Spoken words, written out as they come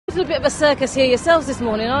It's a bit of a circus here yourselves this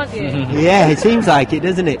morning, aren't you? Yeah, it seems like it,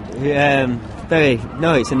 doesn't it?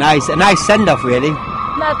 It's a nice send-off, really.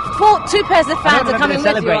 Now, two pairs of fans are coming with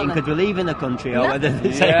you, celebrating because we're leaving the country, or whether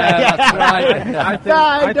that's right. I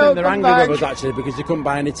think they're angry with us, actually, because they couldn't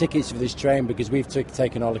buy any tickets for this train because we've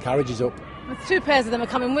taken all the carriages up. Two pairs of them are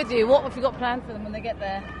coming with you. What have you got planned for them when they get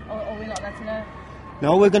there? Or are we not allowed to know?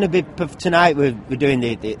 No, we're going to be tonight. We're doing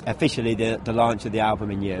officially the launch of the album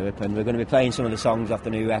in Europe, and we're going to be playing some of the songs off the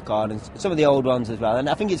new record and some of the old ones as well. And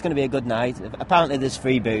I think it's going to be a good night. Apparently, there's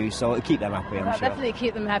free booze, so it'll keep them happy. I'm sure. Definitely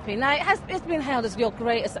keep them happy. Now, it's been hailed as your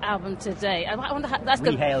greatest album to date. I wonder how,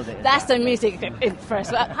 hailed it. That's the music press.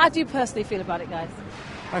 How do you personally feel about it, guys?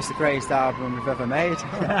 It's the greatest album we've ever made.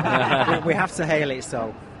 we have to hail it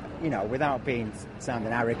so. Without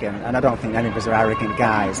sounding arrogant, and I don't think any of us are arrogant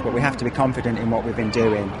guys, but we have to be confident in what we've been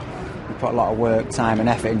doing. We put a lot of work, time and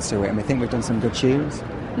effort into it, and we think we've done some good tunes.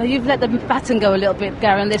 Now, you've let the baton go a little bit,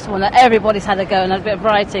 Gary, on this one. Everybody's had a go and a bit of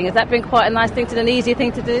writing. Has that been quite a nice thing to do, an easy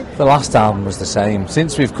thing to do? The last album was the same.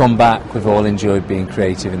 Since we've come back, we've all enjoyed being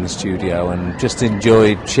creative in the studio and just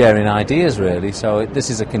enjoyed sharing ideas, really. So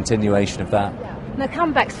this is a continuation of that. Now,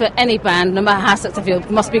 comebacks for any band, no matter how successful,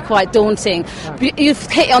 must be quite daunting. You've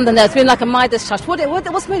hit it on the nose. It's been like a Midas touch.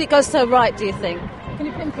 What's made it go so right, do you think? Can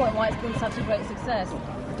you pinpoint why it's been such a great success?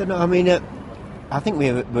 I don't know. I mean, I think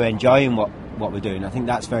we're enjoying what we're doing. I think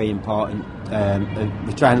that's very important.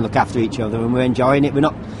 We're trying to look after each other, and we're enjoying it. We're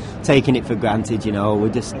not taking it for granted, We're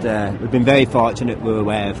just we've been very fortunate. We're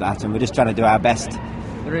aware of that, and we're just trying to do our best.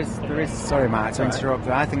 There is. Sorry, Mark, to interrupt,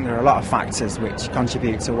 but I think there are a lot of factors which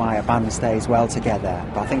contribute to why a band stays well together.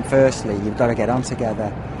 But I think, firstly, you've got to get on together.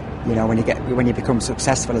 When you become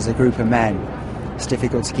successful as a group of men, it's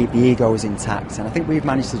difficult to keep the egos intact, and I think we've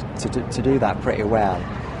managed to do that pretty well.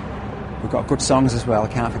 We've got good songs as well.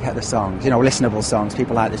 Can't forget the songs. Listenable songs.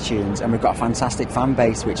 People like the tunes, and we've got a fantastic fan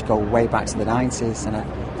base which go way back to the 90s. And I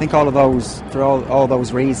think all of those, for all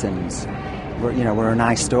those reasons. We're a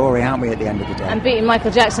nice story, aren't we, at the end of the day? And beating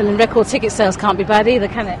Michael Jackson in record ticket sales can't be bad either,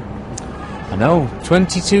 can it? I know.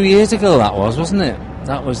 22 years ago that was, wasn't it?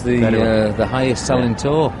 That was the highest selling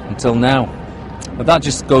tour until now. But that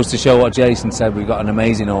just goes to show what Jason said. We've got an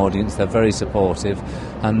amazing audience. They're very supportive,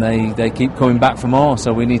 and they keep coming back for more.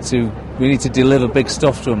 So we need to deliver big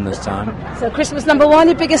stuff to them this time. So Christmas #1,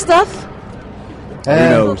 your biggest stuff? Who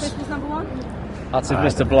knows? Christmas #1? That's if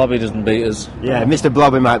Mr. Blobby doesn't beat us. Yeah, Mr.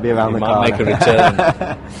 Blobby might be around the corner. Might make a return.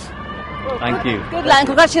 Thank you. Good luck and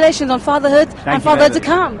congratulations on fatherhood and fatherhood to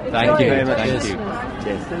come. Thank you very much.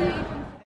 Cheers.